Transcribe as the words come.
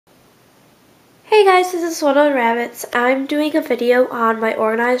Hey guys, this is One on Rabbits. I'm doing a video on my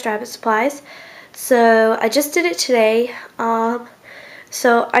organized rabbit supplies. So I just did it today.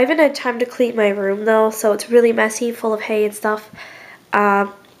 So I haven't had time to clean my room though, so it's really messy, full of hay and stuff.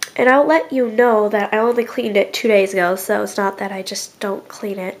 And I'll let you know that I only cleaned it 2 days ago, so it's not that I just don't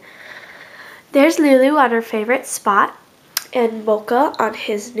clean it. There's Lulu on her favorite spot, and Mocha on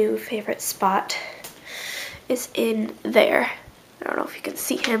his new favorite spot is in there. I don't know if you can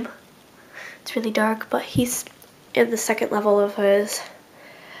see him. It's really dark, but he's in the second level of his,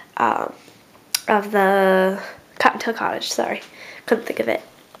 of the Cottontail Cottage. Sorry, couldn't think of it.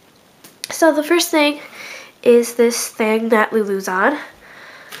 So the first thing is this thing that Lulu's on.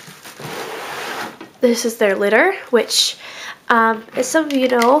 This is their litter, which, as some of you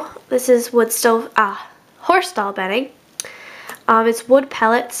know, this is horse stall bedding. It's wood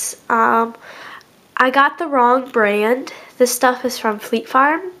pellets. I got the wrong brand. This stuff is from Fleet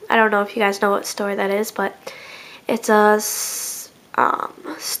Farm. I don't know if you guys know what store that is, but it's a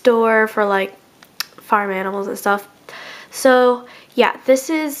store for like farm animals and stuff. So yeah, this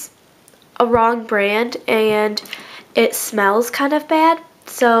is a wrong brand and it smells kind of bad.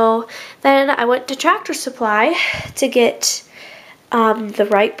 So then I went to Tractor Supply to get the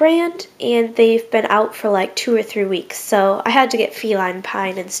right brand, and they've been out for like 2 or 3 weeks. So I had to get Feline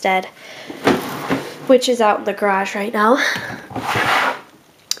Pine instead, which is out in the garage right now.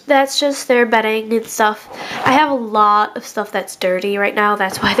 That's just their bedding and stuff. I have a lot of stuff that's dirty right now.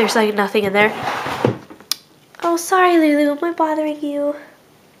 That's why there's like nothing in there. Oh, sorry, Lulu. Am I bothering you?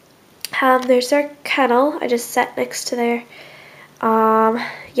 There's their kennel. I just sat next to there.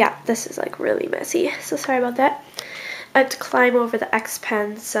 Yeah, this is like really messy. So sorry about that. I had to climb over the X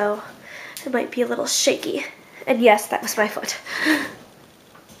pen, so it might be a little shaky. And yes, that was my foot.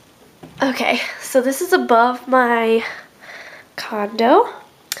 Okay, so this is above my condo.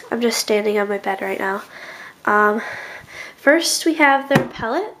 I'm just standing on my bed right now. First we have their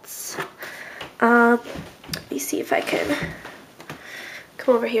pellets. Let me see if I can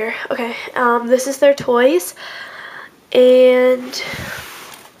come over here. Okay, this is their toys. And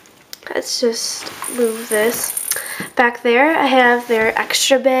let's just move this. Back there I have their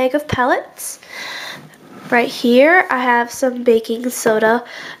extra bag of pellets. Right here I have some baking soda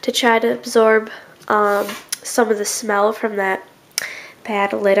to try to absorb some of the smell from that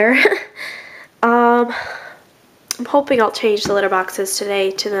bad litter. I'm hoping I'll change the litter boxes today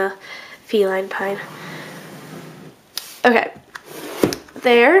to the Feline Pine. Okay,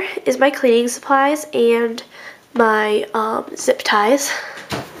 there is my cleaning supplies and my zip ties.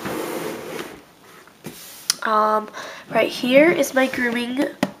 Right here is my grooming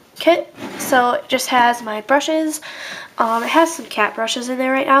kit. So it just has my brushes. It has some cat brushes in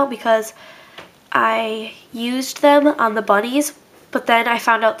there right now because I used them on the bunnies, but then I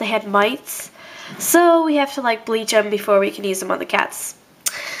found out they had mites. So we have to like bleach them before we can use them on the cats.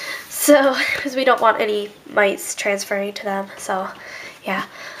 So, because we don't want any mites transferring to them. So, yeah.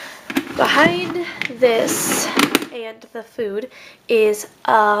 Behind this and the food is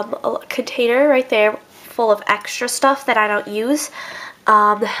a container right there full of extra stuff that I don't use.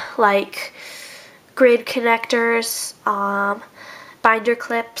 Like grid connectors, binder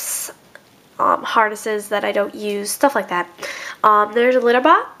clips, harnesses that I don't use, stuff like that. There's a litter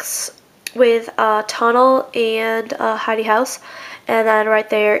box with a tunnel and a hidey house, and then right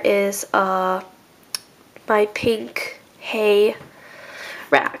there is my pink hay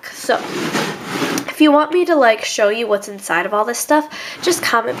rack. So if you want me to like show you what's inside of all this stuff, just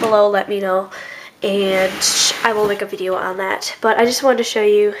comment below, let me know, and I will make a video on that. But I just wanted to show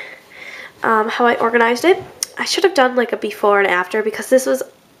you how I organized it. I should have done like a before and after because this was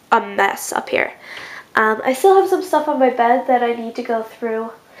a mess up here. I still have some stuff on my bed that I need to go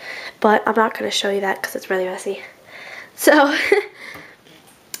through, but I'm not going to show you that because it's really messy. So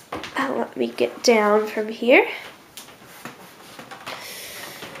let me get down from here.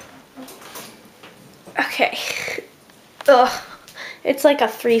 Okay. Ugh. It's like a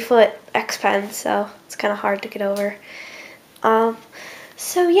 3-foot X pen, so it's kind of hard to get over.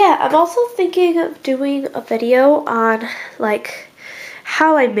 So yeah, I'm also thinking of doing a video on like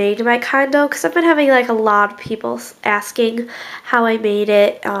how I made my condo, because I've been having like a lot of people asking how I made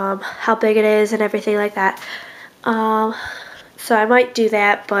it, how big it is and everything like that. So I might do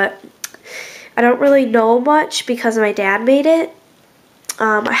that, but I don't really know much because my dad made it.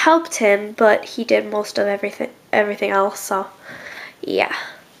 I helped him, but he did most of everything else, so yeah.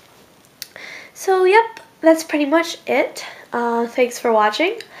 So yep, that's pretty much it. Thanks for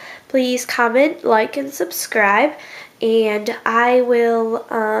watching. Please comment, like, and subscribe, and I will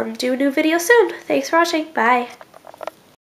do a new video soon. Thanks for watching. Bye.